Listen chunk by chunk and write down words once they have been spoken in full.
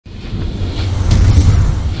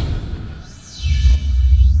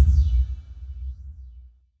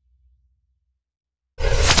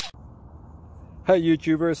Hey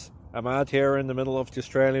YouTubers, I'm out here in the middle of the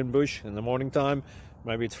Australian bush in the morning time.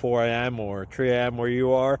 Maybe it's 4 a.m. or 3 a.m. where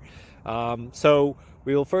you are. So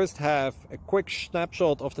we will first have a quick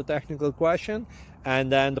snapshot of the technical question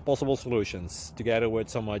and then the possible solutions, together with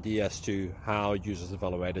some ideas to how users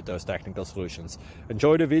evaluated those technical solutions.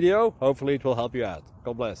 Enjoy the video, hopefully it will help you out.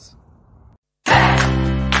 God bless.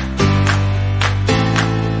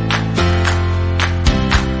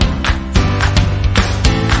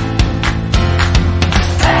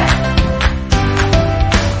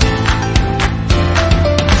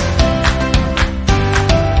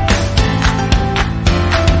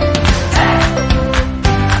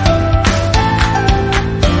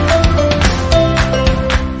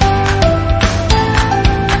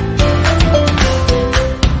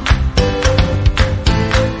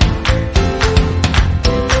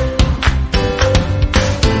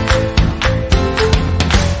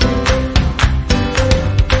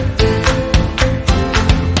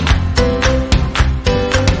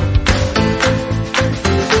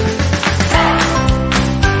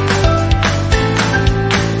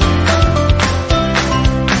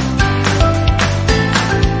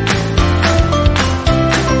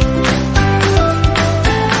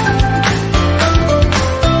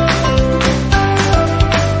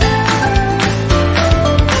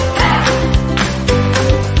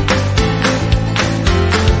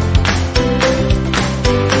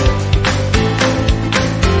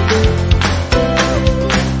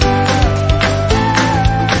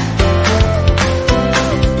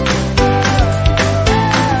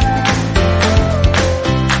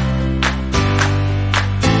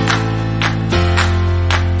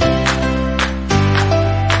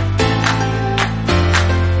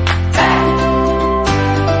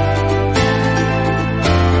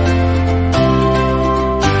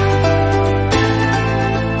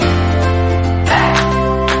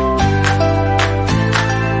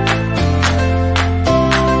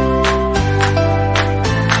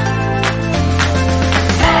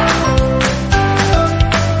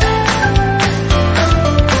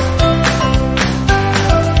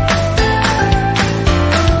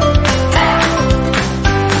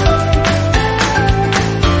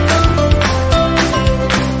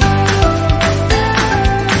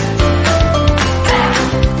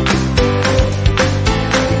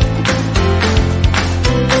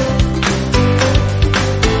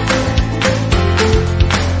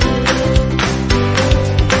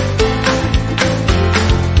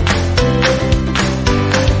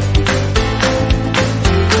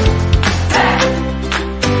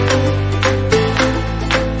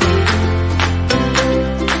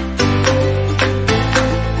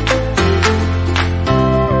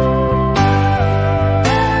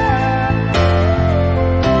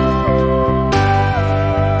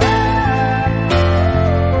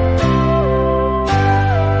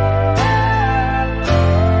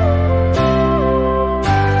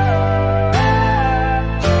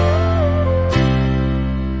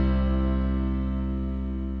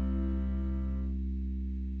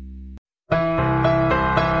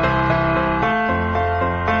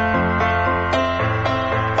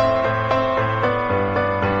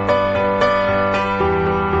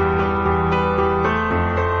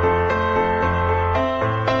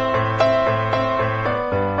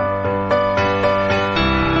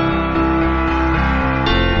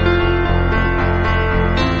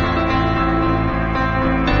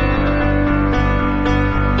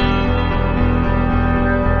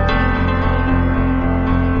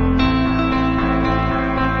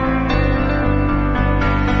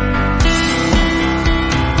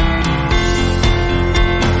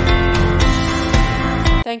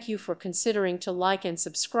 Thank you for considering to like and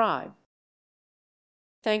subscribe.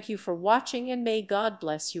 Thank you for watching, and may God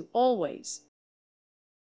bless you always.